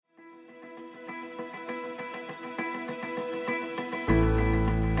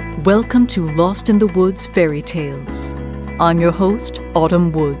Welcome to Lost in the Woods Fairy Tales. I'm your host,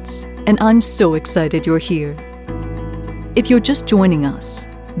 Autumn Woods, and I'm so excited you're here. If you're just joining us,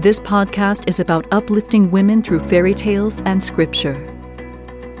 this podcast is about uplifting women through fairy tales and scripture.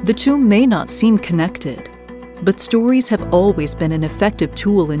 The two may not seem connected, but stories have always been an effective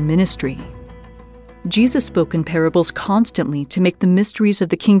tool in ministry. Jesus spoke in parables constantly to make the mysteries of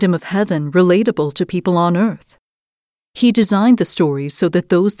the kingdom of heaven relatable to people on earth. He designed the stories so that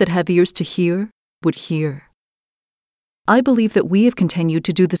those that have ears to hear would hear. I believe that we have continued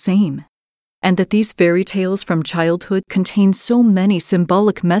to do the same, and that these fairy tales from childhood contain so many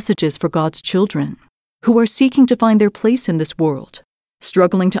symbolic messages for God's children, who are seeking to find their place in this world,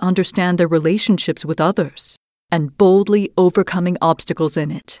 struggling to understand their relationships with others, and boldly overcoming obstacles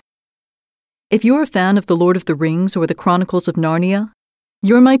in it. If you're a fan of The Lord of the Rings or The Chronicles of Narnia,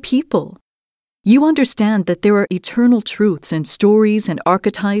 you're my people. You understand that there are eternal truths in stories and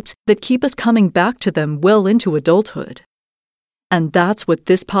archetypes that keep us coming back to them well into adulthood. And that's what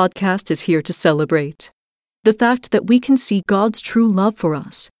this podcast is here to celebrate. The fact that we can see God's true love for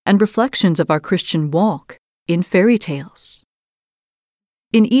us and reflections of our Christian walk in fairy tales.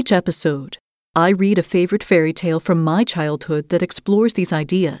 In each episode, I read a favorite fairy tale from my childhood that explores these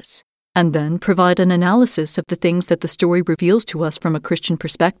ideas, and then provide an analysis of the things that the story reveals to us from a Christian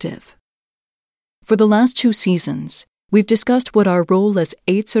perspective. For the last 2 seasons, we've discussed what our role as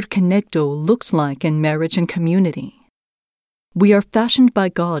Eitzer Kenegdo looks like in marriage and community. We are fashioned by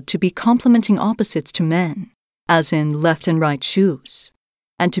God to be complementing opposites to men, as in left and right shoes,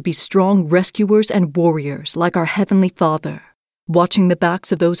 and to be strong rescuers and warriors like our Heavenly Father, watching the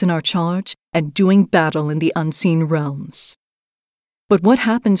backs of those in our charge and doing battle in the unseen realms. But what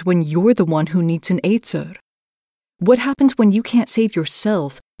happens when you're the one who needs an Eitzer? What happens when you can't save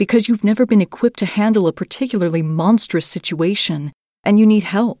yourself because you've never been equipped to handle a particularly monstrous situation and you need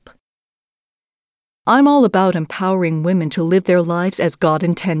help? I'm all about empowering women to live their lives as God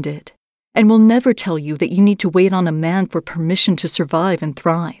intended, and will never tell you that you need to wait on a man for permission to survive and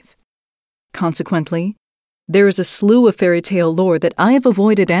thrive. Consequently, there is a slew of fairy tale lore that I have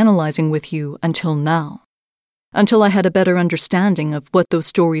avoided analyzing with you until now, until I had a better understanding of what those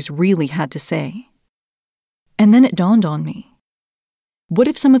stories really had to say. And then it dawned on me. What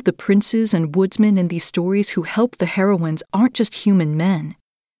if some of the princes and woodsmen in these stories who help the heroines aren't just human men,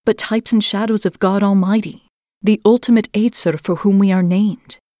 but types and shadows of God Almighty, the ultimate Eitzer for whom we are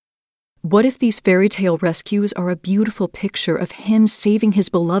named? What if these fairy tale rescues are a beautiful picture of Him saving His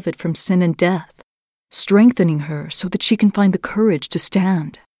beloved from sin and death, strengthening her so that she can find the courage to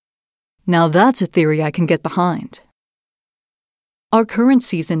stand? Now that's a theory I can get behind. Our current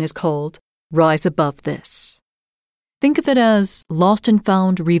season is called Rise Above This. Think of it as Lost and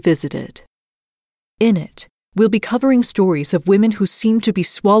Found Revisited. In it, we'll be covering stories of women who seem to be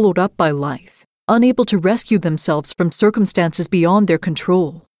swallowed up by life, unable to rescue themselves from circumstances beyond their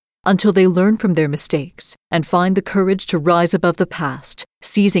control, until they learn from their mistakes and find the courage to rise above the past,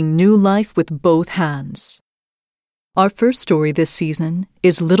 seizing new life with both hands. Our first story this season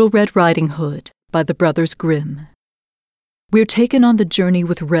is Little Red Riding Hood by the Brothers Grimm. We're taken on the journey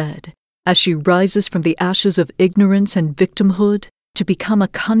with Red, as she rises from the ashes of ignorance and victimhood to become a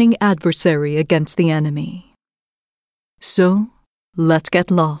cunning adversary against the enemy. So, let's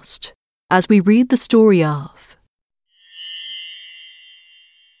get lost as we read the story of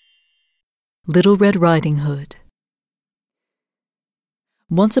Little Red Riding Hood.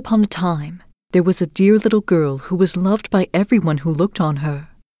 Once upon a time, there was a dear little girl who was loved by everyone who looked on her,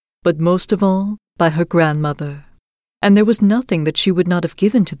 but most of all by her grandmother. And there was nothing that she would not have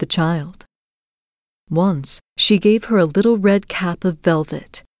given to the child. Once, she gave her a little red cap of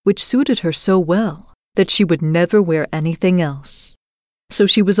velvet, which suited her so well that she would never wear anything else. So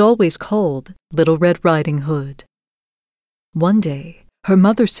she was always called Little Red Riding Hood. One day, her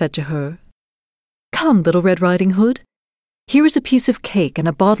mother said to her, "Come, Little Red Riding Hood. Here is a piece of cake and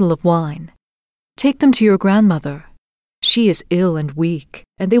a bottle of wine. Take them to your grandmother. She is ill and weak,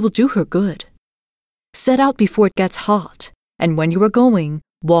 and they will do her good. Set out before it gets hot, and when you are going,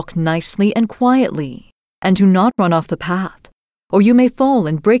 walk nicely and quietly, and do not run off the path, or you may fall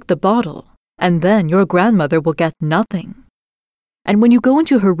and break the bottle, and then your grandmother will get nothing. And when you go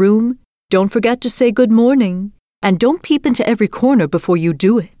into her room, don't forget to say good morning, and don't peep into every corner before you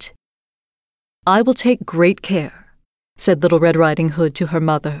do it." "I will take great care," said Little Red Riding Hood to her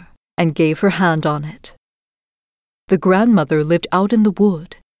mother, and gave her hand on it. The grandmother lived out in the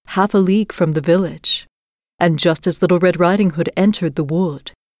wood, half a league from the village, and just as Little Red Riding Hood entered the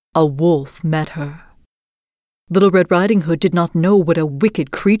wood, a wolf met her. Little Red Riding Hood did not know what a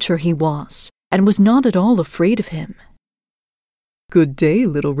wicked creature he was, and was not at all afraid of him. "Good day,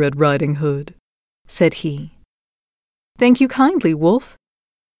 Little Red Riding Hood," said he. "Thank you kindly, Wolf."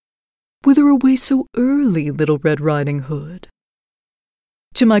 "Whither away so early, Little Red Riding Hood?"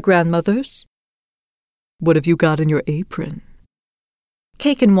 "To my grandmother's." "What have you got in your apron?"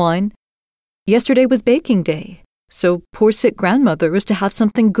 "Cake and wine. Yesterday was baking day, so poor sick grandmother is to have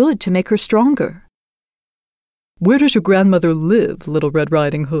something good to make her stronger." "Where does your grandmother live, Little Red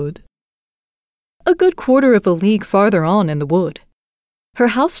Riding Hood?" "A good quarter of a league farther on in the wood. Her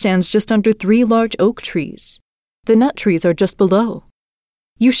house stands just under 3 large oak trees. The nut trees are just below.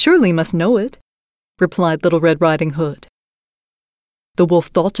 You surely must know it," replied Little Red Riding Hood. The wolf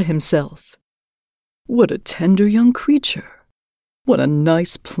thought to himself, "What a tender young creature! What a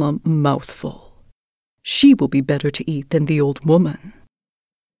nice plump mouthful! She will be better to eat than the old woman.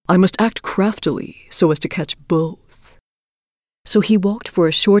 I must act craftily so as to catch both." So he walked for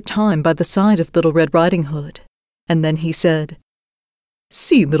a short time by the side of Little Red Riding Hood, and then he said,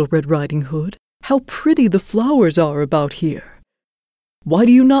 "See, Little Red Riding Hood, how pretty the flowers are about here. Why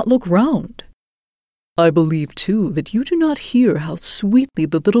do you not look round? I believe, too, that you do not hear how sweetly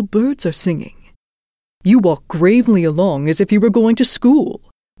the little birds are singing. You walk gravely along as if you were going to school,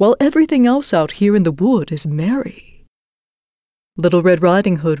 while everything else out here in the wood is merry." Little Red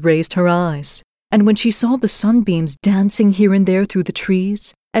Riding Hood raised her eyes, and when she saw the sunbeams dancing here and there through the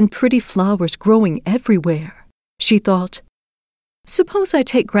trees, and pretty flowers growing everywhere, she thought, "Suppose I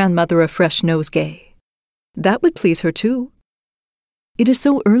take grandmother a fresh nosegay. That would please her too. It is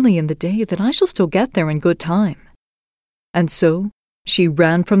so early in the day that I shall still get there in good time." And so she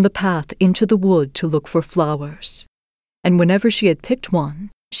ran from the path into the wood to look for flowers. And whenever she had picked one,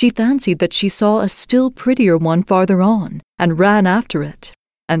 she fancied that she saw a still prettier one farther on, and ran after it,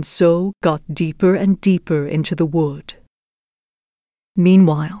 and so got deeper and deeper into the wood.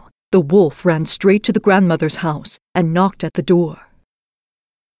 Meanwhile, the wolf ran straight to the grandmother's house and knocked at the door.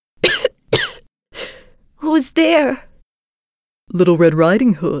 "Who's there?" "Little Red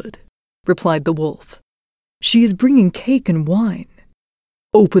Riding Hood," replied the wolf. "She is bringing cake and wine.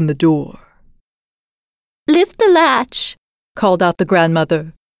 Open the door." "Lift the latch," called out the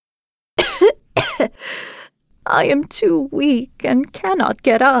grandmother. "I am too weak and cannot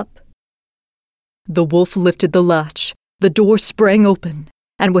get up." The wolf lifted the latch, the door sprang open,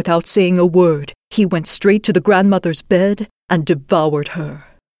 and without saying a word, he went straight to the grandmother's bed and devoured her.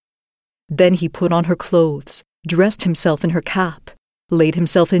 Then he put on her clothes, dressed himself in her cap, laid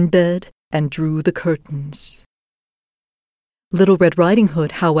himself in bed, and drew the curtains. Little Red Riding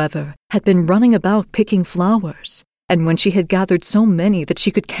Hood, however, had been running about picking flowers, and when she had gathered so many that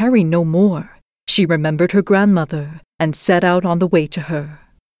she could carry no more, she remembered her grandmother and set out on the way to her.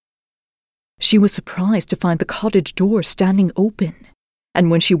 She was surprised to find the cottage door standing open,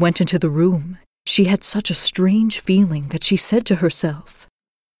 and when she went into the room, she had such a strange feeling that she said to herself,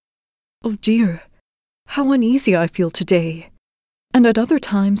 "Oh dear, how uneasy I feel today, and at other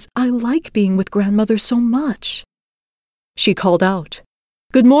times I like being with grandmother so much." She called out,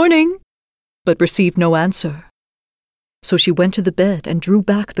 "Good morning," but received no answer. So she went to the bed and drew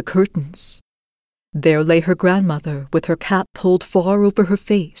back the curtains. There lay her grandmother with her cap pulled far over her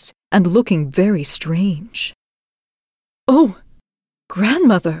face and looking very strange. "Oh,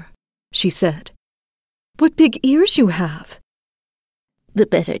 grandmother," she said, "what big ears you have." "The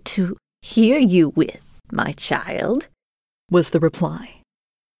better to hear you with, my child," was the reply.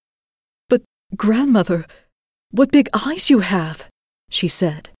 "But, grandmother, what big eyes you have," she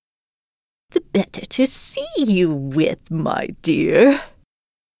said. "The better to see you with, my dear."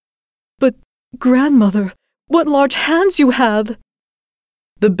 "But, grandmother, what large hands you have."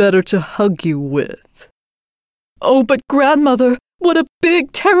 "The better to hug you with." "Oh, but grandmother, what a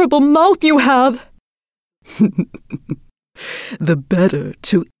big, terrible mouth you have." "The better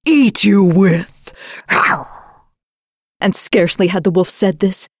to eat you with." And scarcely had the wolf said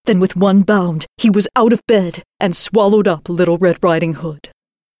this, than with one bound he was out of bed and swallowed up Little Red Riding Hood.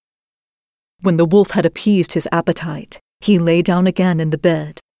 When the wolf had appeased his appetite, he lay down again in the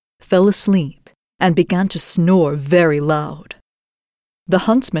bed, fell asleep, and began to snore very loud. The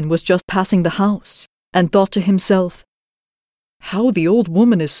huntsman was just passing the house, and thought to himself, "How the old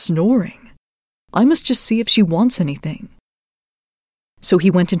woman is snoring! I must just see if she wants anything." So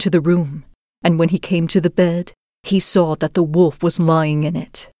he went into the room, and when he came to the bed, he saw that the wolf was lying in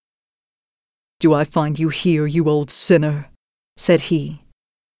it. "Do I find you here, you old sinner?" said he.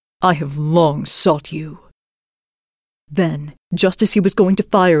 "I have long sought you." Then, just as he was going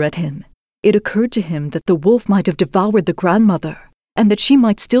to fire at him, it occurred to him that the wolf might have devoured the grandmother, and that she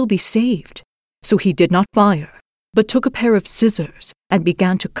might still be saved. So he did not fire, but took a pair of scissors and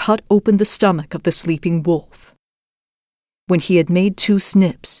began to cut open the stomach of the sleeping wolf. when he had made 2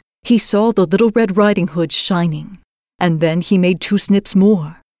 snips, he saw the Little Red Riding Hood shining. And then he made 2 snips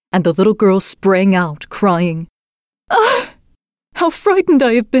more, and the little girl sprang out, crying, "Ah! How frightened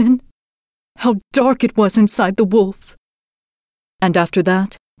I have been! How dark it was inside the wolf!" And after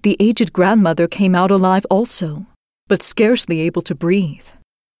that, the aged grandmother came out alive also, but scarcely able to breathe.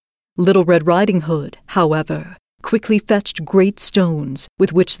 Little Red Riding Hood, however, quickly fetched great stones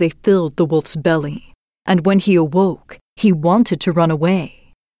with which they filled the wolf's belly, and when he awoke, he wanted to run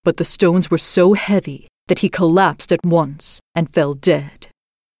away, but the stones were so heavy that he collapsed at once and fell dead.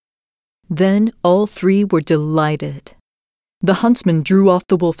 Then all 3 were delighted. The huntsman drew off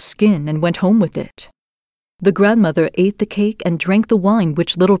the wolf's skin and went home with it. The grandmother ate the cake and drank the wine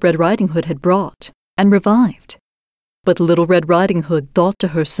which Little Red Riding Hood had brought, and revived. But Little Red Riding Hood thought to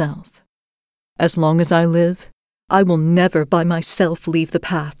herself, "As long as I live, I will never by myself leave the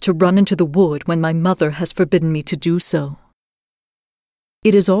path to run into the wood when my mother has forbidden me to do so."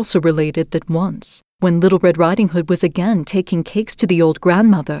 It is also related that once, when Little Red Riding Hood was again taking cakes to the old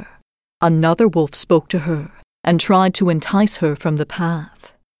grandmother, another wolf spoke to her and tried to entice her from the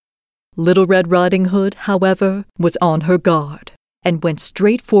path. Little Red Riding Hood, however, was on her guard and went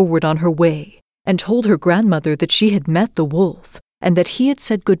straight forward on her way and told her grandmother that she had met the wolf and that he had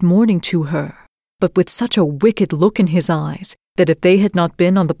said good morning to her, but with such a wicked look in his eyes that if they had not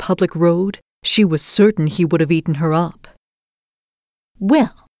been on the public road, she was certain he would have eaten her up.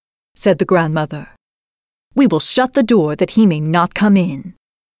 "Well," said the grandmother, "we will shut the door that he may not come in."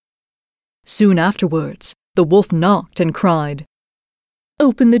 Soon afterwards, the wolf knocked and cried,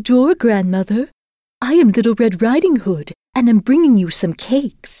 "Open the door, grandmother. I am Little Red Riding Hood, and am bringing you some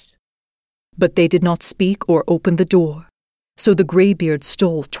cakes." But they did not speak or open the door, so the greybeard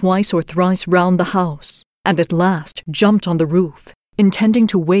stole twice or thrice round the house, and at last jumped on the roof, intending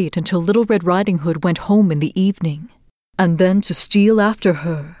to wait until Little Red Riding Hood went home in the evening, and then to steal after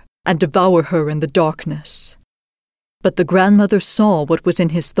her and devour her in the darkness. But the grandmother saw what was in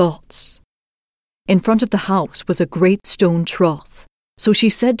his thoughts. In front of the house was a great stone trough, so she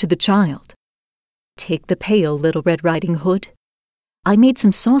said to the child, "Take the pail, Little Red Riding Hood. I made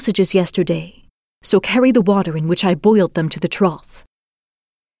some sausages yesterday, so carry the water in which I boiled them to the trough."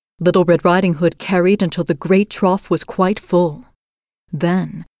 Little Red Riding Hood carried until the great trough was quite full.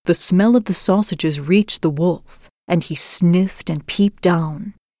 Then the smell of the sausages reached the wolf, and he sniffed and peeped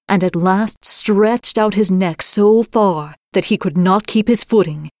down, and at last stretched out his neck so far that he could not keep his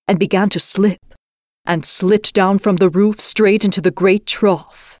footing and began to slip, and slipped down from the roof straight into the great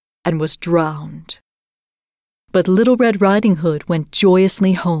trough, and was drowned. But Little Red Riding Hood went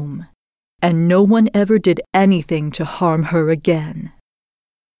joyously home, and no one ever did anything to harm her again.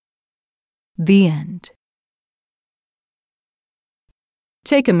 The end.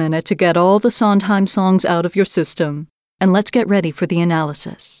 Take a minute to get all the Sondheim songs out of your system, and let's get ready for the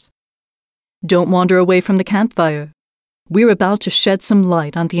analysis. Don't wander away from the campfire. We're about to shed some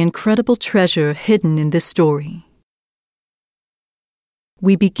light on the incredible treasure hidden in this story.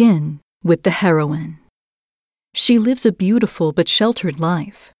 We begin with the heroine. She lives a beautiful but sheltered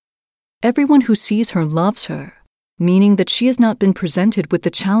life. Everyone who sees her loves her, meaning that she has not been presented with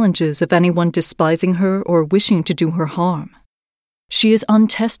the challenges of anyone despising her or wishing to do her harm. She is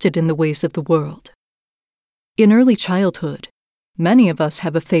untested in the ways of the world. In early childhood, many of us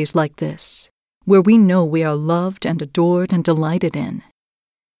have a phase like this, where we know we are loved and adored and delighted in.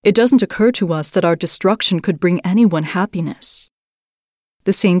 It doesn't occur to us that our destruction could bring anyone happiness.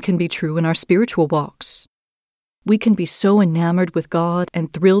 The same can be true in our spiritual walks. We can be so enamored with God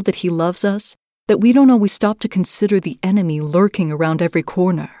and thrilled that He loves us that we don't always stop to consider the enemy lurking around every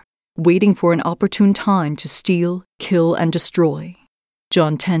corner, waiting for an opportune time to steal, kill, and destroy.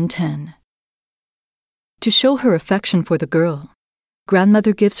 John 10:10. To show her affection for the girl,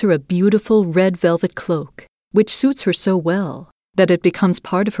 Grandmother gives her a beautiful red velvet cloak, which suits her so well that it becomes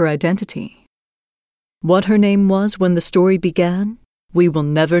part of her identity. What her name was when the story began, we will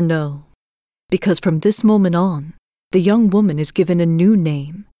never know, because from this moment on, the young woman is given a new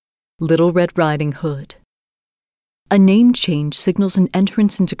name, Little Red Riding Hood. A name change signals an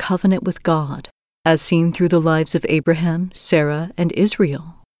entrance into covenant with God, as seen through the lives of Abraham, Sarah, and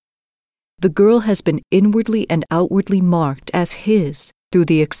Israel. The girl has been inwardly and outwardly marked as His through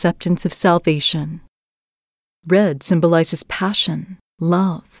the acceptance of salvation. Red symbolizes passion,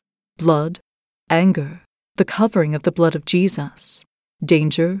 love, blood, anger, the covering of the blood of Jesus,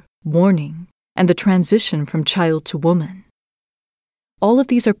 danger, warning, and the transition from child to woman. All of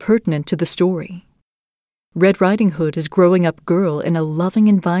these are pertinent to the story. Red Riding Hood is growing up girl in a loving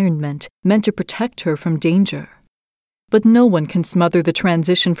environment meant to protect her from danger. But no one can smother the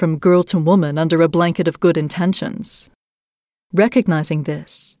transition from girl to woman under a blanket of good intentions. Recognizing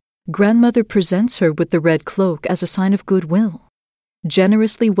this, Grandmother presents her with the red cloak as a sign of goodwill,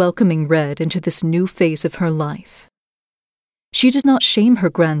 generously welcoming Red into this new phase of her life. She does not shame her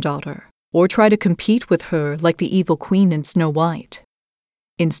granddaughter or try to compete with her like the evil queen in Snow White.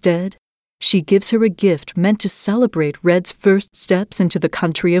 Instead, she gives her a gift meant to celebrate Red's first steps into the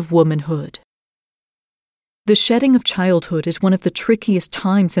country of womanhood. The shedding of childhood is one of the trickiest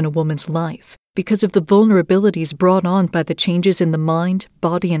times in a woman's life because of the vulnerabilities brought on by the changes in the mind,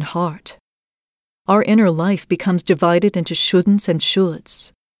 body, and heart. Our inner life becomes divided into shouldn'ts and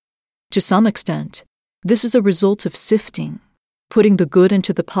shoulds. To some extent, this is a result of sifting, putting the good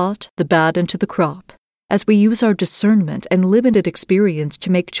into the pot, the bad into the crop, as we use our discernment and limited experience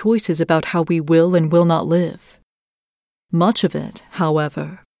to make choices about how we will and will not live. Much of it,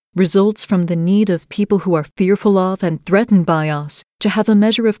 however, results from the need of people who are fearful of and threatened by us to have a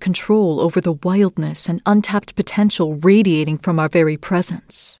measure of control over the wildness and untapped potential radiating from our very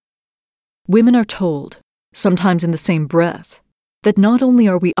presence. Women are told, sometimes in the same breath, that not only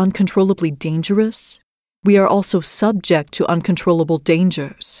are we uncontrollably dangerous, we are also subject to uncontrollable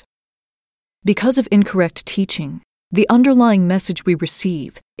dangers. Because of incorrect teaching, the underlying message we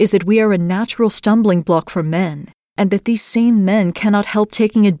receive is that we are a natural stumbling block for men, and that these same men cannot help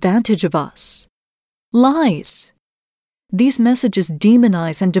taking advantage of us. Lies! These messages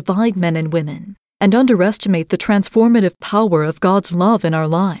demonize and divide men and women, and underestimate the transformative power of God's love in our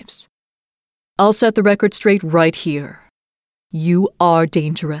lives. I'll set the record straight right here. You are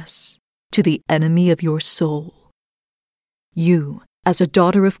dangerous to the enemy of your soul. You, as a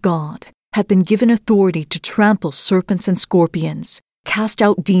daughter of God, have been given authority to trample serpents and scorpions, cast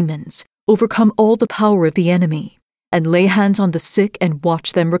out demons, overcome all the power of the enemy, and lay hands on the sick and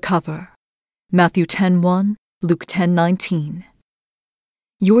watch them recover. Matthew 10:1, Luke 10:19.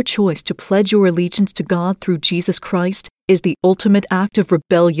 Your choice to pledge your allegiance to God through Jesus Christ is the ultimate act of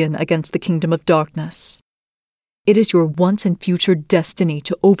rebellion against the kingdom of darkness. It is your once and future destiny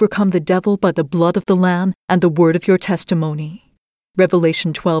to overcome the devil by the blood of the Lamb and the word of your testimony.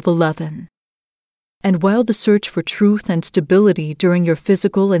 Revelation 12:11. And while the search for truth and stability during your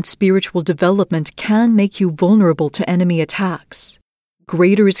physical and spiritual development can make you vulnerable to enemy attacks,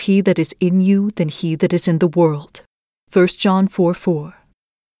 greater is he that is in you than he that is in the world. 1 John 4:4.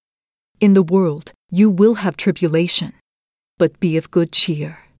 In the world, you will have tribulation, but be of good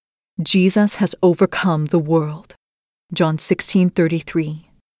cheer. Jesus has overcome the world. John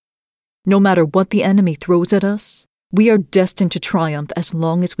 16:33. No matter what the enemy throws at us, we are destined to triumph as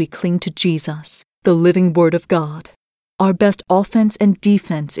long as we cling to Jesus, the living Word of God, our best offense and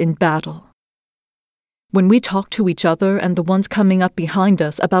defense in battle. When we talk to each other and the ones coming up behind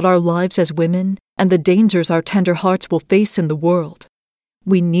us about our lives as women and the dangers our tender hearts will face in the world,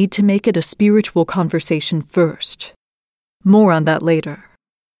 we need to make it a spiritual conversation first. More on that later.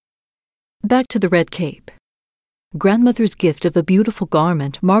 Back to the red cape. Grandmother's gift of a beautiful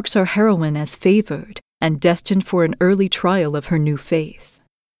garment marks our heroine as favored and destined for an early trial of her new faith.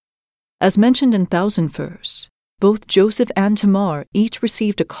 As mentioned in Thousand Furs, both Joseph and Tamar each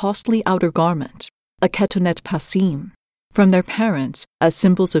received a costly outer garment, a ketonet pasim, from their parents as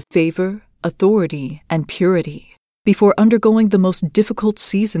symbols of favor, authority, and purity, before undergoing the most difficult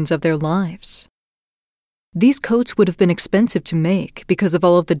seasons of their lives. These coats would have been expensive to make because of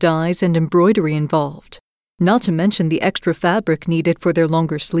all of the dyes and embroidery involved, not to mention the extra fabric needed for their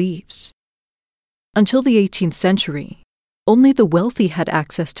longer sleeves. Until the 18th century, only the wealthy had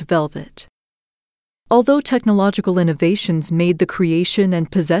access to velvet. Although technological innovations made the creation and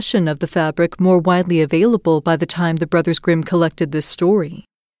possession of the fabric more widely available by the time the Brothers Grimm collected this story,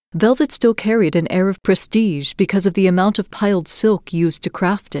 velvet still carried an air of prestige because of the amount of piled silk used to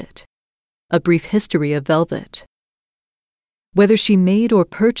craft it. A brief history of velvet. Whether she made or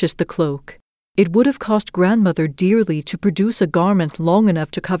purchased the cloak, it would have cost Grandmother dearly to produce a garment long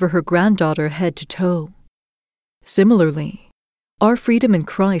enough to cover her granddaughter head to toe. Similarly, our freedom in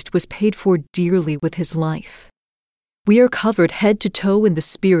Christ was paid for dearly with his life. We are covered head to toe in the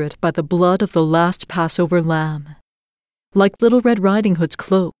Spirit by the blood of the last Passover lamb. Like Little Red Riding Hood's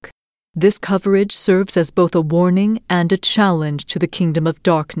cloak, this coverage serves as both a warning and a challenge to the kingdom of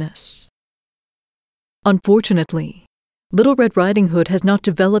darkness. Unfortunately, Little Red Riding Hood has not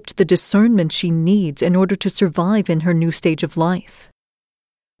developed the discernment she needs in order to survive in her new stage of life.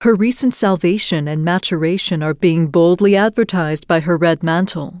 Her recent salvation and maturation are being boldly advertised by her red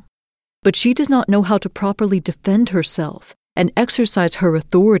mantle, but she does not know how to properly defend herself and exercise her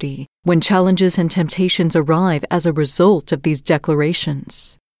authority when challenges and temptations arrive as a result of these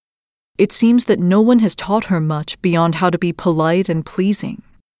declarations. It seems that no one has taught her much beyond how to be polite and pleasing.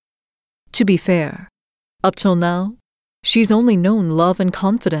 To be fair, up till now, She's only known love and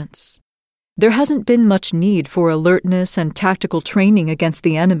confidence. There hasn't been much need for alertness and tactical training against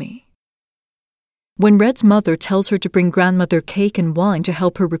the enemy. When Red's mother tells her to bring grandmother cake and wine to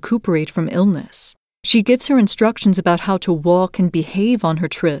help her recuperate from illness, she gives her instructions about how to walk and behave on her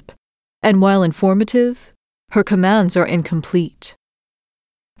trip, and while informative, her commands are incomplete.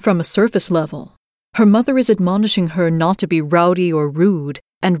 From a surface level, her mother is admonishing her not to be rowdy or rude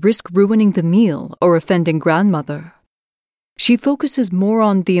and risk ruining the meal or offending grandmother. She focuses more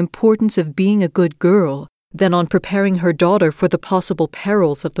on the importance of being a good girl than on preparing her daughter for the possible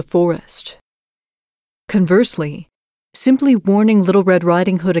perils of the forest. Conversely, simply warning Little Red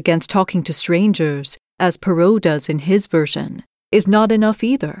Riding Hood against talking to strangers, as Perrault does in his version, is not enough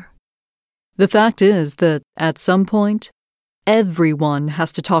either. The fact is that, at some point, everyone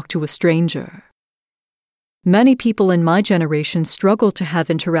has to talk to a stranger. Many people in my generation struggle to have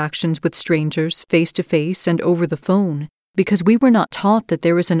interactions with strangers face-to-face and over the phone because we were not taught that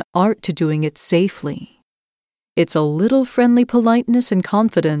there is an art to doing it safely. It's a little friendly politeness and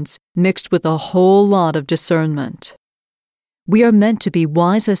confidence mixed with a whole lot of discernment. We are meant to be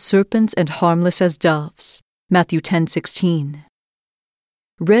wise as serpents and harmless as doves, Matthew 10:16.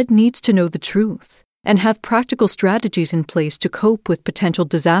 Red needs to know the truth and have practical strategies in place to cope with potential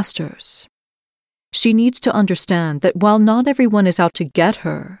disasters. She needs to understand that while not everyone is out to get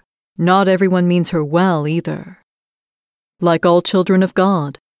her, not everyone means her well either. Like all children of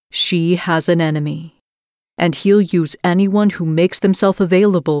God, she has an enemy, and he'll use anyone who makes themselves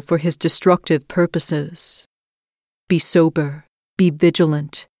available for his destructive purposes. Be sober, be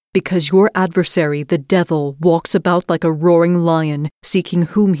vigilant, because your adversary, the devil, walks about like a roaring lion, seeking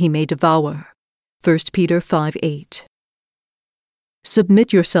whom he may devour. 1 Peter 5:8.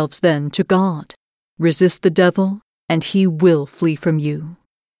 Submit yourselves then to God. Resist the devil, and he will flee from you.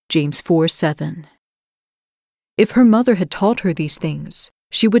 James 4:7. If her mother had taught her these things,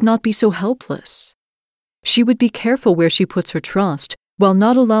 she would not be so helpless. She would be careful where she puts her trust, while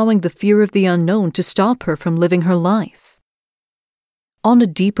not allowing the fear of the unknown to stop her from living her life. On a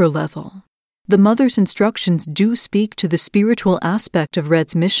deeper level, the mother's instructions do speak to the spiritual aspect of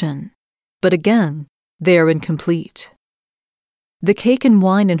Red's mission, but again, they are incomplete. The cake and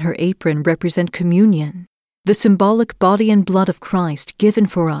wine in her apron represent communion, the symbolic body and blood of Christ given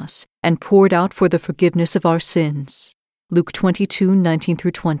for us and poured out for the forgiveness of our sins. Luke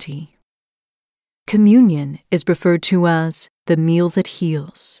 22:19-20. Communion is referred to as the meal that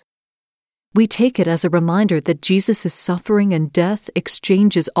heals. We take it as a reminder that Jesus' suffering and death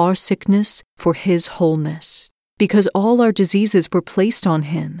exchanges our sickness for his wholeness, because all our diseases were placed on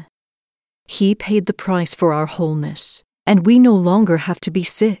him. He paid the price for our wholeness, and we no longer have to be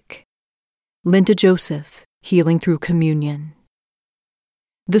sick. Linda Joseph, Healing Through Communion.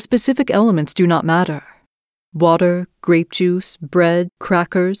 The specific elements do not matter. Water, grape juice, bread,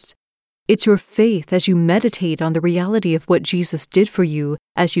 crackers. It's your faith as you meditate on the reality of what Jesus did for you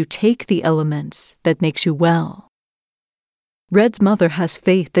as you take the elements that makes you well. Red's mother has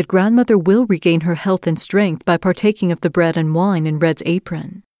faith that grandmother will regain her health and strength by partaking of the bread and wine in Red's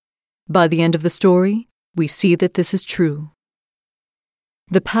apron. By the end of the story, we see that this is true.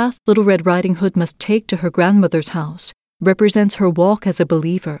 The path Little Red Riding Hood must take to her grandmother's house represents her walk as a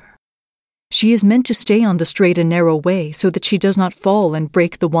believer. She is meant to stay on the straight and narrow way so that she does not fall and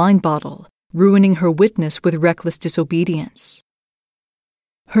break the wine bottle, ruining her witness with reckless disobedience.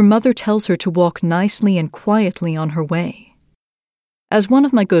 Her mother tells her to walk nicely and quietly on her way. As one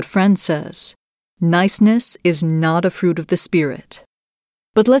of my good friends says, niceness is not a fruit of the Spirit.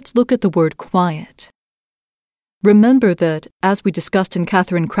 But let's look at the word quiet. Remember that, as we discussed in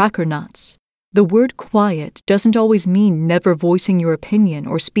Catherine Crackernuts, the word quiet doesn't always mean never voicing your opinion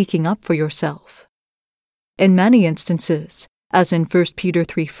or speaking up for yourself. In many instances, as in 1 Peter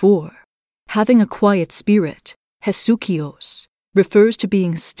 3:4, having a quiet spirit, hesukios, refers to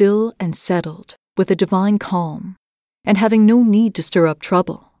being still and settled with a divine calm and having no need to stir up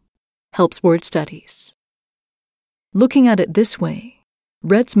trouble. Helps word studies. Looking at it this way,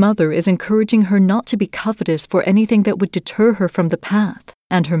 Red's mother is encouraging her not to be covetous for anything that would deter her from the path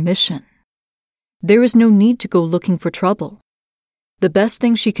and her mission. There is no need to go looking for trouble. The best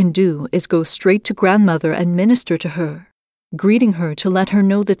thing she can do is go straight to grandmother and minister to her, greeting her to let her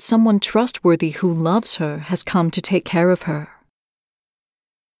know that someone trustworthy who loves her has come to take care of her.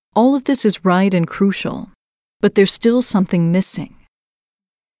 All of this is right and crucial, but there's still something missing.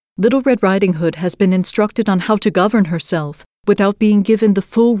 Little Red Riding Hood has been instructed on how to govern herself without being given the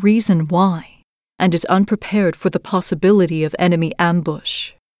full reason why, and is unprepared for the possibility of enemy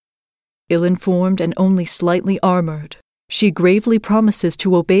ambush. Ill-informed and only slightly armored, she gravely promises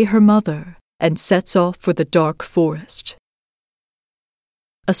to obey her mother and sets off for the dark forest.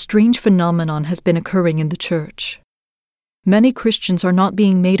 A strange phenomenon has been occurring in the church. Many Christians are not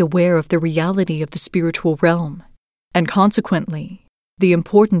being made aware of the reality of the spiritual realm, and consequently, the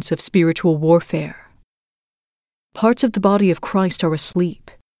importance of spiritual warfare. Parts of the body of Christ are asleep,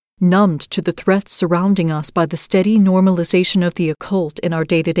 numbed to the threats surrounding us by the steady normalization of the occult in our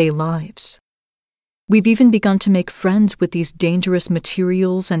day-to-day lives. We've even begun to make friends with these dangerous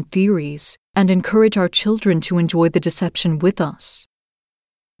materials and theories and encourage our children to enjoy the deception with us.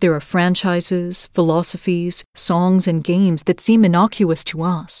 There are franchises, philosophies, songs, and games that seem innocuous to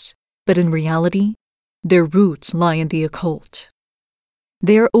us, but in reality, their roots lie in the occult.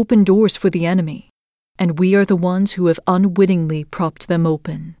 They are open doors for the enemy, and we are the ones who have unwittingly propped them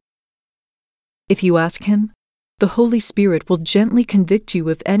open. If you ask him, the Holy Spirit will gently convict you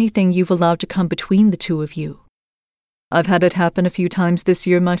of anything you've allowed to come between the two of you. I've had it happen a few times this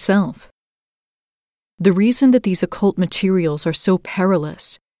year myself. The reason that these occult materials are so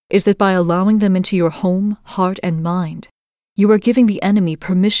perilous is that by allowing them into your home, heart, and mind, you are giving the enemy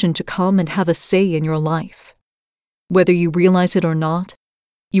permission to come and have a say in your life. Whether you realize it or not,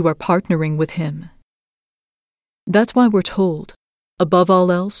 you are partnering with him. That's why we're told, above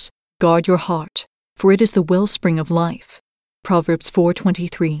all else, guard your heart, for it is the wellspring of life. Proverbs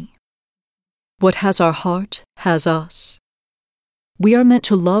 4:23. What has our heart has us. We are meant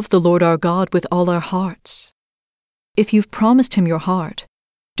to love the Lord our God with all our hearts. If you've promised him your heart,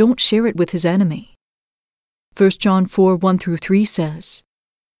 don't share it with his enemy. 1 John 4:1-3 says,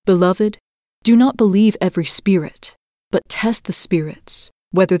 Beloved, do not believe every spirit, but test the spirits,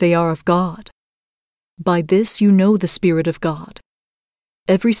 whether they are of God. By this you know the Spirit of God.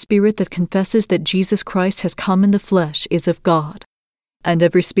 Every spirit that confesses that Jesus Christ has come in the flesh is of God, and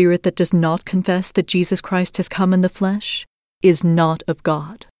every spirit that does not confess that Jesus Christ has come in the flesh is not of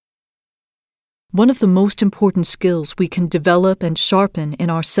God. One of the most important skills we can develop and sharpen in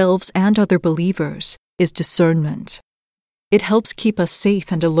ourselves and other believers is discernment. It helps keep us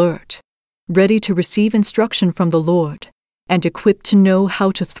safe and alert, ready to receive instruction from the Lord, and equipped to know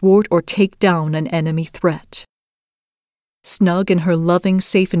how to thwart or take down an enemy threat. Snug in her loving,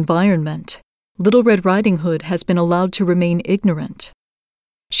 safe environment, Little Red Riding Hood has been allowed to remain ignorant.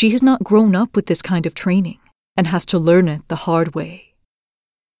 She has not grown up with this kind of training and has to learn it the hard way.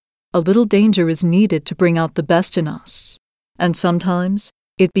 A little danger is needed to bring out the best in us, and sometimes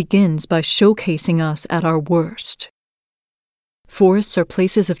it begins by showcasing us at our worst. Forests are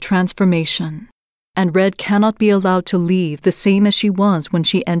places of transformation, and Red cannot be allowed to leave the same as she was when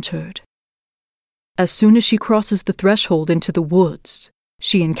she entered. As soon as she crosses the threshold into the woods,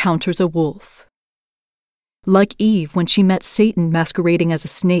 she encounters a wolf. Like Eve when she met Satan masquerading as a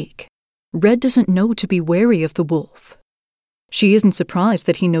snake, Red doesn't know to be wary of the wolf. She isn't surprised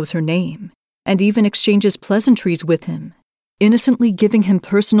that he knows her name, and even exchanges pleasantries with him, innocently giving him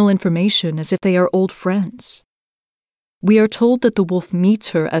personal information as if they are old friends. We are told that the wolf meets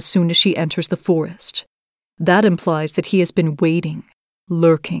her as soon as she enters the forest. That implies that he has been waiting,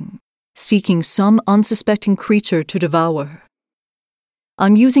 lurking, seeking some unsuspecting creature to devour.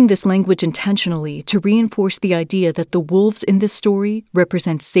 I'm using this language intentionally to reinforce the idea that the wolves in this story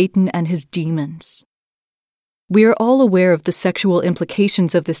represent Satan and his demons. We are all aware of the sexual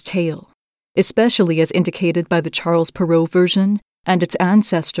implications of this tale, especially as indicated by the Charles Perrault version and its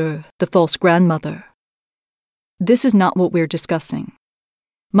ancestor, the false grandmother. This is not what we're discussing.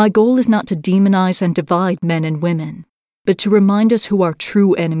 My goal is not to demonize and divide men and women, but to remind us who our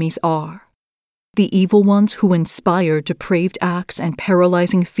true enemies are. The evil ones who inspire depraved acts and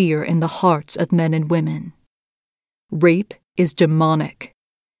paralyzing fear in the hearts of men and women. Rape is demonic.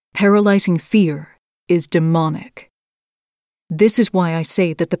 Paralyzing fear is demonic. This is why I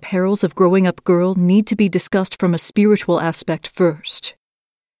say that the perils of growing up girl need to be discussed from a spiritual aspect first.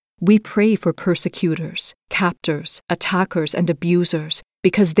 We pray for persecutors, captors, attackers, and abusers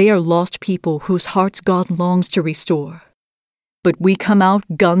because they are lost people whose hearts God longs to restore. But we come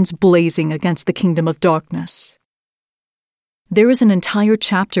out guns blazing against the kingdom of darkness. There is an entire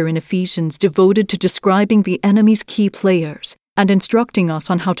chapter in Ephesians devoted to describing the enemy's key players and instructing us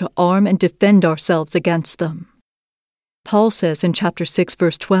on how to arm and defend ourselves against them. Paul says in chapter 6,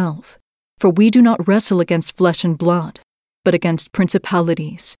 verse 12, "For we do not wrestle against flesh and blood, but against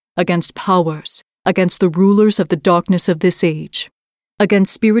principalities, against powers, against the rulers of the darkness of this age,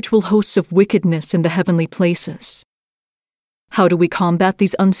 against spiritual hosts of wickedness in the heavenly places." How do we combat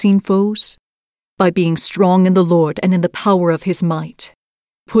these unseen foes? By being strong in the Lord and in the power of his might,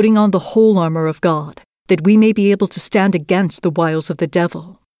 putting on the whole armor of God, that we may be able to stand against the wiles of the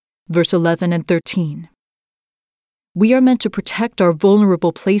devil. Verse 11 and 13. We are meant to protect our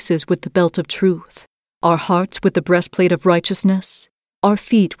vulnerable places with the belt of truth, our hearts with the breastplate of righteousness, our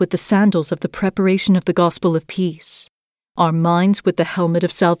feet with the sandals of the preparation of the gospel of peace, our minds with the helmet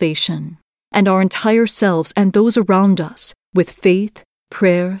of salvation, and our entire selves and those around us with faith,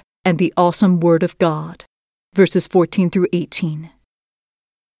 prayer, and the awesome Word of God. Verses 14 through 18.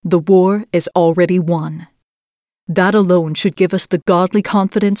 The war is already won. That alone should give us the godly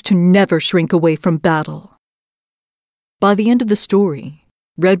confidence to never shrink away from battle. By the end of the story,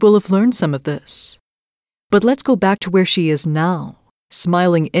 Red will have learned some of this. But let's go back to where she is now,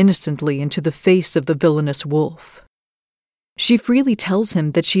 smiling innocently into the face of the villainous wolf. She freely tells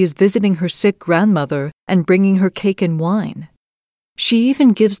him that she is visiting her sick grandmother and bringing her cake and wine. She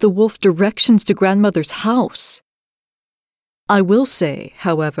even gives the wolf directions to grandmother's house. I will say,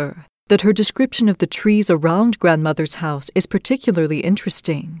 however, that her description of the trees around grandmother's house is particularly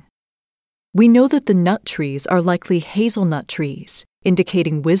interesting. We know that the nut trees are likely hazelnut trees,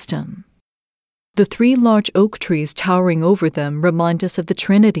 indicating wisdom. The 3 large oak trees towering over them remind us of the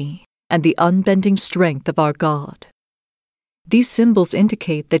Trinity and the unbending strength of our God. These symbols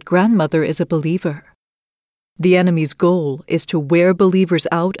indicate that grandmother is a believer. The enemy's goal is to wear believers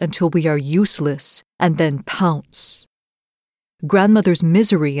out until we are useless and then pounce. Grandmother's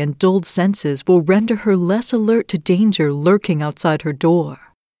misery and dulled senses will render her less alert to danger lurking outside her door.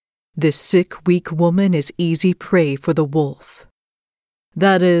 This sick, weak woman is easy prey for the wolf.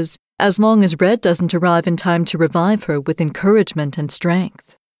 That is, as long as Red doesn't arrive in time to revive her with encouragement and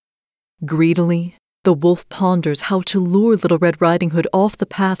strength. Greedily, the wolf ponders how to lure Little Red Riding Hood off the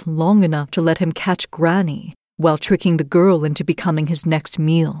path long enough to let him catch Granny, while tricking the girl into becoming his next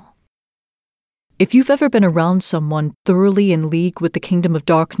meal. If you've ever been around someone thoroughly in league with the Kingdom of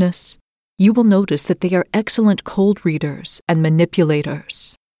Darkness, you will notice that they are excellent cold readers and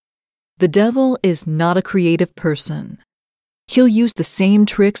manipulators. The devil is not a creative person. He'll use the same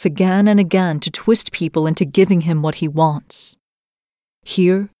tricks again and again to twist people into giving him what he wants.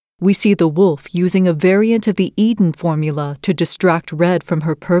 Here, we see the wolf using a variant of the Eden formula to distract Red from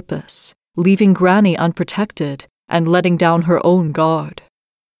her purpose, leaving Granny unprotected and letting down her own guard.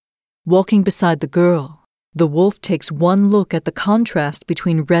 Walking beside the girl, the wolf takes one look at the contrast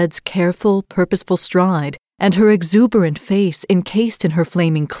between Red's careful, purposeful stride and her exuberant face encased in her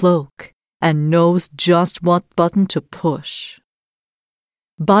flaming cloak, and knows just what button to push.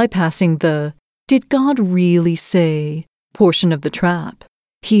 Bypassing the "did God really say" portion of the trap,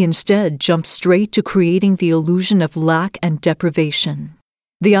 he instead jumps straight to creating the illusion of lack and deprivation.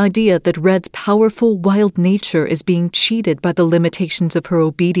 The idea that Red's powerful, wild nature is being cheated by the limitations of her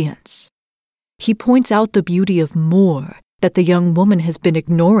obedience. He points out the beauty of more that the young woman has been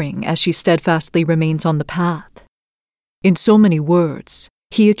ignoring as she steadfastly remains on the path. In so many words,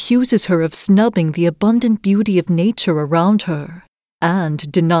 he accuses her of snubbing the abundant beauty of nature around her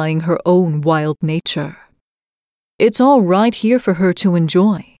and denying her own wild nature. It's all right here for her to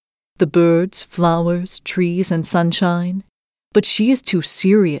enjoy, the birds, flowers, trees, and sunshine, but she is too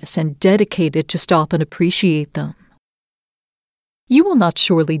serious and dedicated to stop and appreciate them. You will not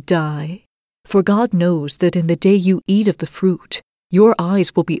surely die, for God knows that in the day you eat of the fruit, your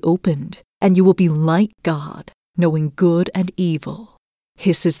eyes will be opened, and you will be like God, knowing good and evil,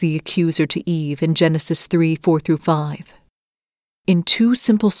 hisses the accuser to Eve in Genesis 3:4-5. In 2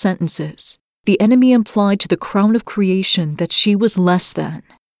 simple sentences, the enemy implied to the crown of creation that she was less than,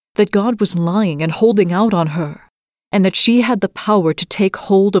 that God was lying and holding out on her, and that she had the power to take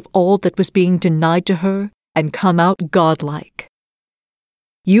hold of all that was being denied to her and come out godlike.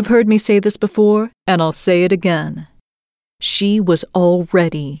 You've heard me say this before, and I'll say it again. She was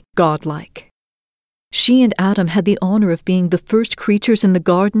already godlike. She and Adam had the honor of being the first creatures in the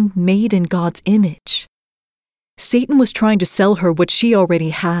garden made in God's image. Satan was trying to sell her what she already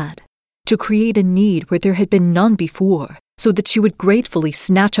had, to create a need where there had been none before, so that she would gratefully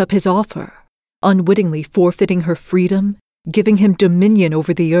snatch up his offer, unwittingly forfeiting her freedom, giving him dominion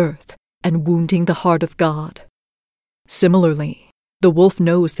over the earth, and wounding the heart of God. Similarly, the wolf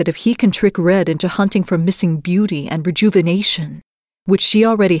knows that if he can trick Red into hunting for missing beauty and rejuvenation, which she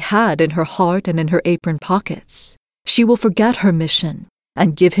already had in her heart and in her apron pockets, she will forget her mission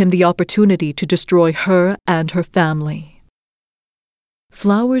and give him the opportunity to destroy her and her family.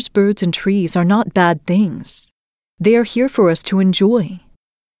 Flowers, birds, and trees are not bad things. They are here for us to enjoy.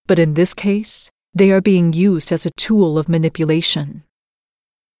 But in this case, they are being used as a tool of manipulation.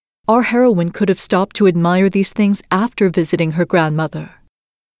 Our heroine could have stopped to admire these things after visiting her grandmother.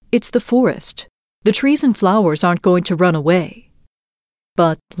 It's the forest. The trees and flowers aren't going to run away.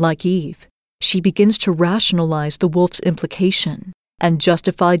 But, like Eve, she begins to rationalize the wolf's implication and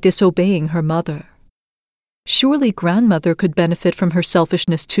justify disobeying her mother. Surely grandmother could benefit from her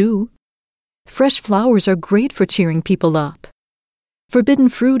selfishness too. Fresh flowers are great for cheering people up. Forbidden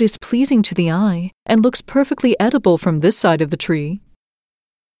fruit is pleasing to the eye and looks perfectly edible from this side of the tree.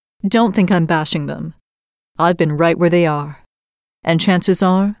 Don't think I'm bashing them. I've been right where they are. And chances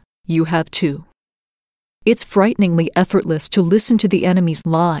are, you have too. It's frighteningly effortless to listen to the enemy's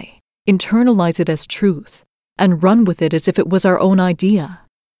lie, internalize it as truth, and run with it as if it was our own idea.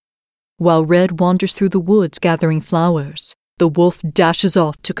 While Red wanders through the woods gathering flowers, the wolf dashes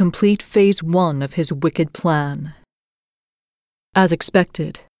off to complete phase 1 of his wicked plan. As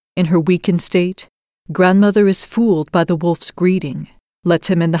expected, in her weakened state, grandmother is fooled by the wolf's greeting, lets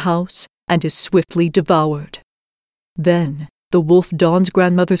him in the house, and is swiftly devoured. Then, the wolf dons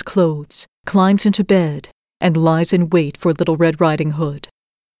grandmother's clothes, climbs into bed, and lies in wait for Little Red Riding Hood.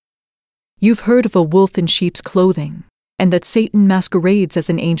 You've heard of a wolf in sheep's clothing, and that Satan masquerades as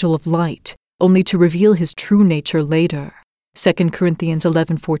an angel of light, only to reveal his true nature later. 2 Corinthians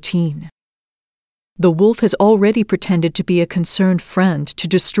 11:14. The wolf has already pretended to be a concerned friend to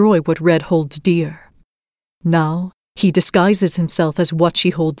destroy what Red holds dear. Now, he disguises himself as what she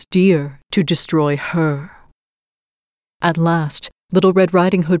holds dear to destroy her. At last, Little Red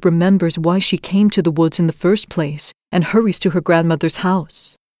Riding Hood remembers why she came to the woods in the first place and hurries to her grandmother's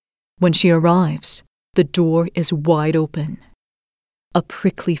house. When she arrives, the door is wide open. A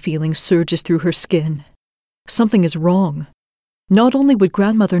prickly feeling surges through her skin. Something is wrong. Not only would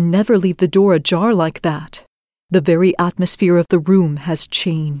grandmother never leave the door ajar like that, the very atmosphere of the room has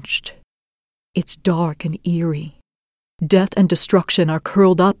changed. It's dark and eerie. Death and destruction are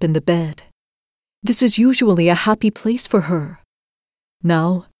curled up in the bed. This is usually a happy place for her.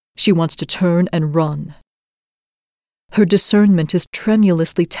 Now, she wants to turn and run. Her discernment is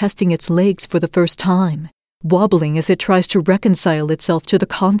tremulously testing its legs for the first time, wobbling as it tries to reconcile itself to the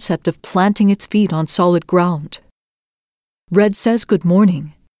concept of planting its feet on solid ground. Red says good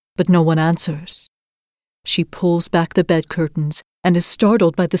morning, but no one answers. She pulls back the bed curtains and is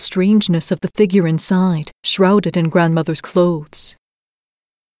startled by the strangeness of the figure inside, shrouded in grandmother's clothes.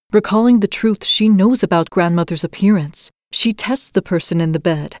 Recalling the truth she knows about grandmother's appearance, she tests the person in the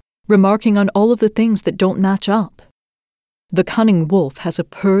bed, remarking on all of the things that don't match up. The cunning wolf has a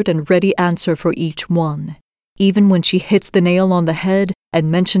pert and ready answer for each one, even when she hits the nail on the head and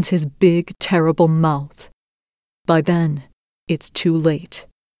mentions his big, terrible mouth. By then, it's too late.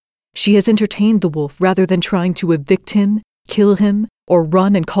 She has entertained the wolf rather than trying to evict him, kill him, or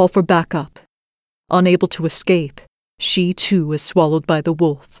run and call for backup. Unable to escape, she too is swallowed by the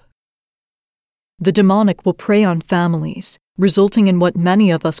wolf. The demonic will prey on families, resulting in what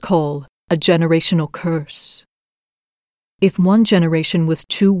many of us call a generational curse. If one generation was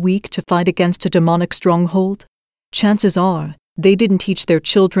too weak to fight against a demonic stronghold, chances are they didn't teach their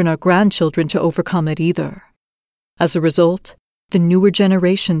children or grandchildren to overcome it either. As a result, the newer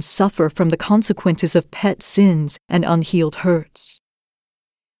generations suffer from the consequences of pet sins and unhealed hurts.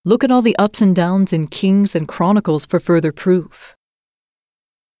 Look at all the ups and downs in Kings and Chronicles for further proof.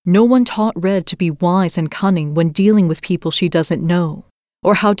 No one taught Red to be wise and cunning when dealing with people she doesn't know,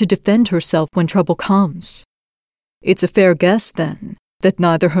 or how to defend herself when trouble comes. It's a fair guess, then, that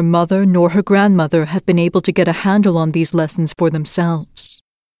neither her mother nor her grandmother have been able to get a handle on these lessons for themselves.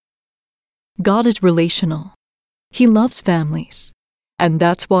 God is relational. He loves families, and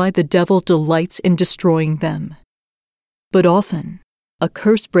that's why the devil delights in destroying them. But often, a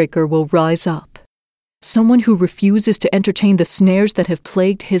curse breaker will rise up, someone who refuses to entertain the snares that have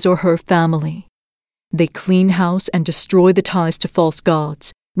plagued his or her family. They clean house and destroy the ties to false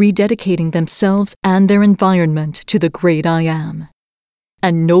gods, rededicating themselves and their environment to the great I Am.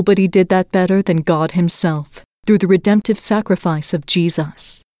 And nobody did that better than God himself, through the redemptive sacrifice of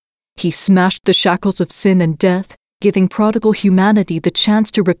Jesus. He smashed the shackles of sin and death, giving prodigal humanity the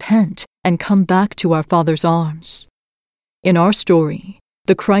chance to repent and come back to our Father's arms. In our story,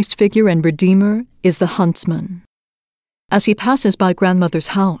 the Christ figure and Redeemer is the huntsman. As he passes by grandmother's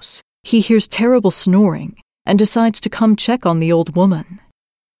house, he hears terrible snoring and decides to come check on the old woman.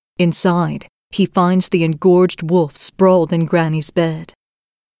 Inside, he finds the engorged wolf sprawled in Granny's bed.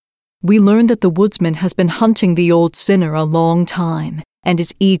 We learn that the woodsman has been hunting the old sinner a long time and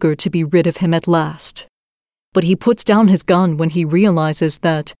is eager to be rid of him at last. But he puts down his gun when he realizes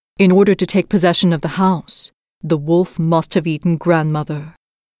that, in order to take possession of the house, the wolf must have eaten grandmother.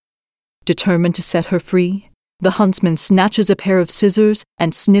 Determined to set her free, the huntsman snatches a pair of scissors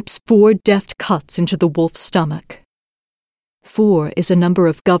and snips 4 deft cuts into the wolf's stomach. 4 is a number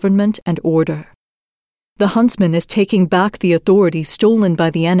of government and order. The huntsman is taking back the authority stolen by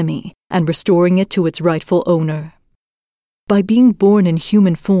the enemy and restoring it to its rightful owner. By being born in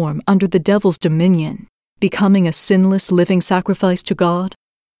human form under the devil's dominion, becoming a sinless living sacrifice to God,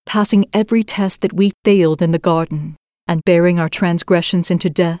 passing every test that we failed in the garden, and bearing our transgressions into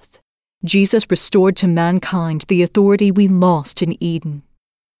death, Jesus restored to mankind the authority we lost in Eden.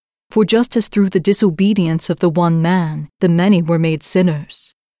 For just as through the disobedience of the one man the many were made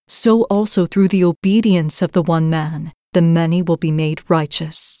sinners, so also through the obedience of the one man the many will be made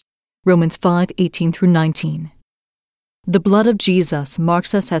righteous. Romans 5:18-19. The blood of Jesus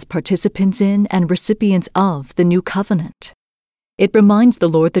marks us as participants in and recipients of the new covenant. It reminds the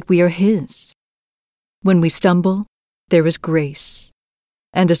Lord that we are His. When we stumble, there is grace.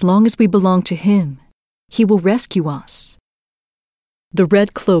 And as long as we belong to Him, He will rescue us. The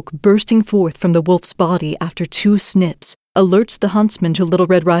red cloak bursting forth from the wolf's body after 2 snips alerts the huntsman to Little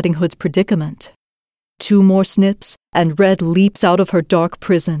Red Riding Hood's predicament. 2 more snips, and Red leaps out of her dark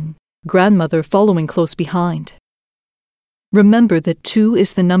prison, grandmother following close behind. Remember that 2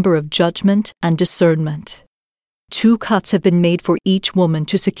 is the number of judgment and discernment. 2 cuts have been made for each woman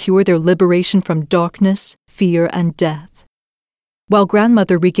to secure their liberation from darkness, fear, and death. While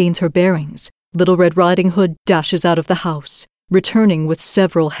grandmother regains her bearings, Little Red Riding Hood dashes out of the house, returning with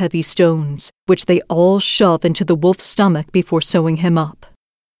several heavy stones, which they all shove into the wolf's stomach before sewing him up.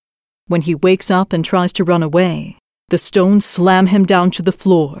 When he wakes up and tries to run away, the stones slam him down to the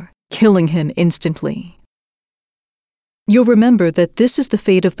floor, killing him instantly. You'll remember that this is the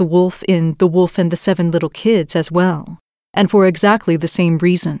fate of the wolf in The Wolf and the 7 Little Kids as well, and for exactly the same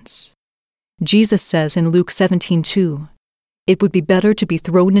reasons. Jesus says in Luke 17:2, "It would be better to be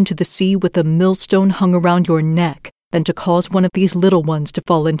thrown into the sea with a millstone hung around your neck than to cause one of these little ones to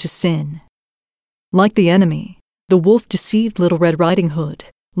fall into sin." Like the enemy, the wolf deceived Little Red Riding Hood,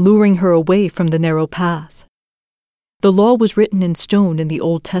 luring her away from the narrow path. The law was written in stone in the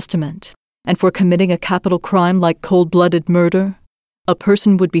Old Testament, and for committing a capital crime like cold-blooded murder, a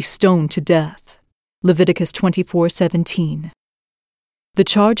person would be stoned to death. Leviticus 24:17. The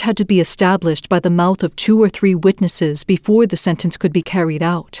charge had to be established by the mouth of 2 or 3 witnesses before the sentence could be carried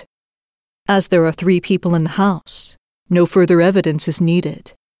out. As there are 3 people in the house, no further evidence is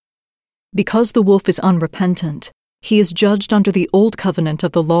needed. Because the wolf is unrepentant, he is judged under the old covenant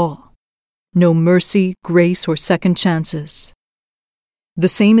of the law. No mercy, grace, or second chances. The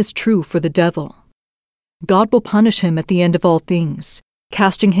same is true for the devil. God will punish him at the end of all things,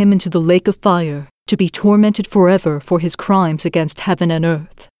 casting him into the lake of fire to be tormented forever for his crimes against heaven and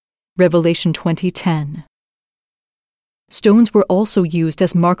earth. Revelation 20:10. Stones were also used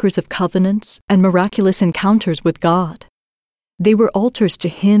as markers of covenants and miraculous encounters with God. They were altars to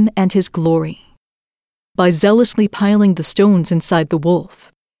Him and His glory. By zealously piling the stones inside the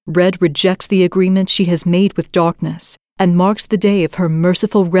wolf, Red rejects the agreement she has made with darkness and marks the day of her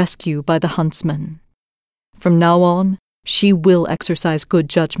merciful rescue by the huntsman. From now on, she will exercise good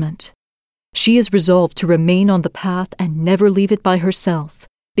judgment. She is resolved to remain on the path and never leave it by herself,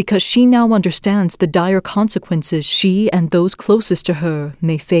 because she now understands the dire consequences she and those closest to her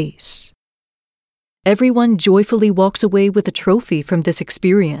may face. Everyone joyfully walks away with a trophy from this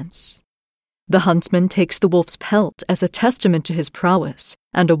experience. The huntsman takes the wolf's pelt as a testament to his prowess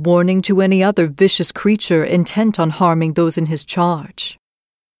and a warning to any other vicious creature intent on harming those in his charge.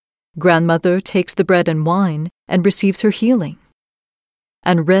 Grandmother takes the bread and wine and receives her healing.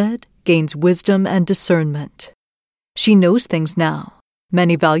 And Red gains wisdom and discernment. She knows things now,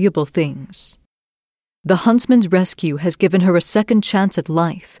 many valuable things. The huntsman's rescue has given her a second chance at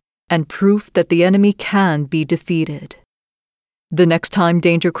life and proof that the enemy can be defeated. The next time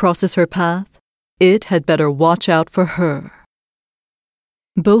danger crosses her path, it had better watch out for her.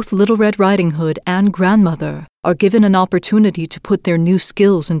 Both Little Red Riding Hood and grandmother are given an opportunity to put their new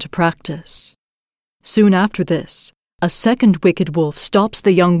skills into practice. Soon after this, a second wicked wolf stops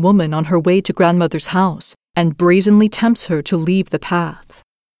the young woman on her way to grandmother's house and brazenly tempts her to leave the path.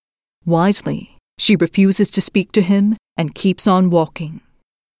 Wisely, she refuses to speak to him and keeps on walking.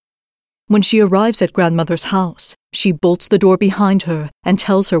 When she arrives at grandmother's house, she bolts the door behind her and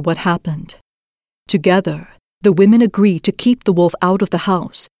tells her what happened. Together, the women agree to keep the wolf out of the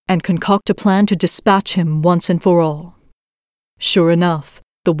house and concoct a plan to dispatch him once and for all. Sure enough,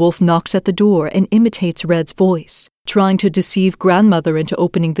 the wolf knocks at the door and imitates Red's voice, trying to deceive grandmother into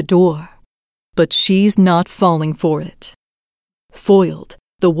opening the door. But she's not falling for it. Foiled,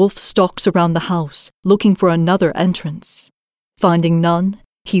 the wolf stalks around the house, looking for another entrance. Finding none,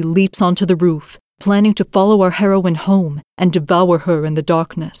 he leaps onto the roof, planning to follow our heroine home and devour her in the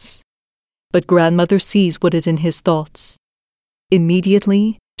darkness. But grandmother sees what is in his thoughts.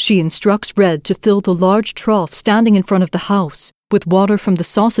 Immediately, she instructs Red to fill the large trough standing in front of the house with water from the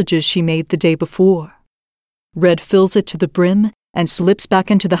sausages she made the day before. Red fills it to the brim and slips back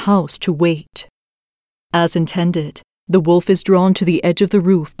into the house to wait. As intended, the wolf is drawn to the edge of the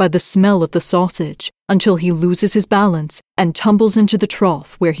roof by the smell of the sausage until he loses his balance and tumbles into the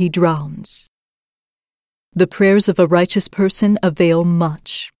trough where he drowns. The prayers of a righteous person avail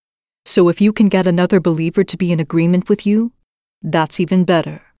much. So if you can get another believer to be in agreement with you, that's even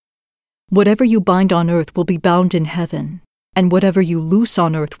better. Whatever you bind on earth will be bound in heaven, and whatever you loose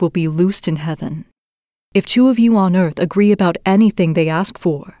on earth will be loosed in heaven. If 2 of you on earth agree about anything they ask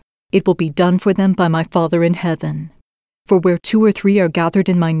for, it will be done for them by my Father in heaven. For where 2 or 3 are gathered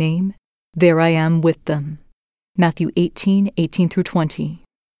in my name, there I am with them. Matthew 18:18-20.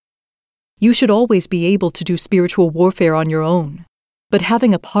 You should always be able to do spiritual warfare on your own, but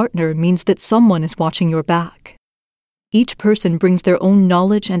having a partner means that someone is watching your back. Each person brings their own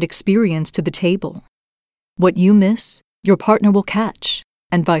knowledge and experience to the table. What you miss, your partner will catch,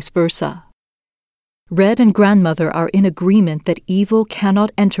 and vice versa. Red and Grandmother are in agreement that evil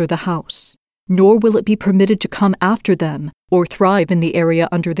cannot enter the house, nor will it be permitted to come after them or thrive in the area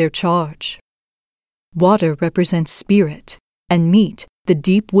under their charge. Water represents spirit, and meat the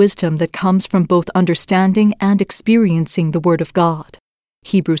deep wisdom that comes from both understanding and experiencing the Word of God.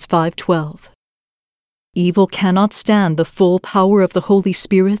 Hebrews 5:12. Evil cannot stand the full power of the Holy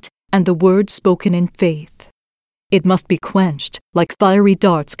Spirit and the word spoken in faith. It must be quenched like fiery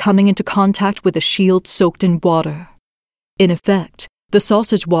darts coming into contact with a shield soaked in water. In effect, the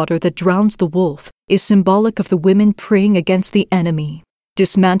sausage water that drowns the wolf is symbolic of the women praying against the enemy,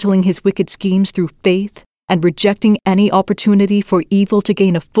 dismantling his wicked schemes through faith and rejecting any opportunity for evil to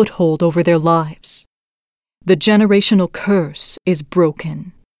gain a foothold over their lives. The generational curse is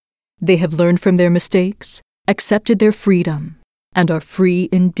broken. They have learned from their mistakes, accepted their freedom, and are free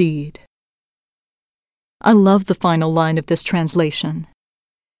indeed. I love the final line of this translation.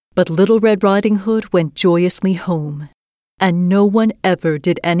 But Little Red Riding Hood went joyously home, and no one ever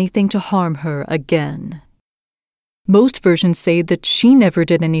did anything to harm her again. Most versions say that she never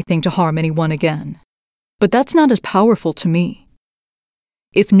did anything to harm anyone again, but that's not as powerful to me.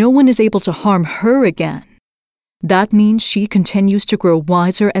 If no one is able to harm her again, that means she continues to grow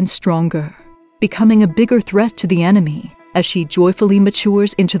wiser and stronger, becoming a bigger threat to the enemy as she joyfully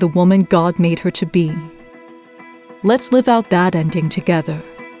matures into the woman God made her to be. Let's live out that ending together,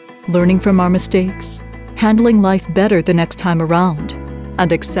 learning from our mistakes, handling life better the next time around,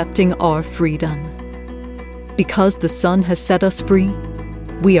 and accepting our freedom. Because the Son has set us free,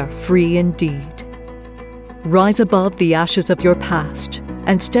 we are free indeed. Rise above the ashes of your past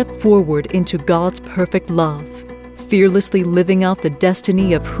and step forward into God's perfect love, fearlessly living out the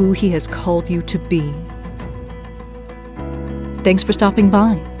destiny of who He has called you to be. Thanks for stopping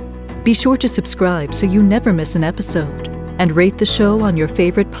by. Be sure to subscribe so you never miss an episode, and rate the show on your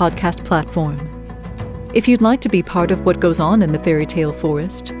favorite podcast platform. If you'd like to be part of what goes on in the fairy tale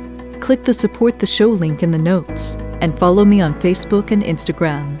forest, click the Support the Show link in the notes and follow me on Facebook and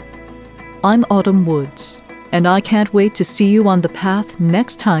Instagram. I'm Autumn Woods, and I can't wait to see you on the path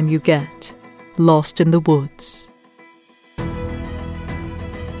next time you get lost in the woods.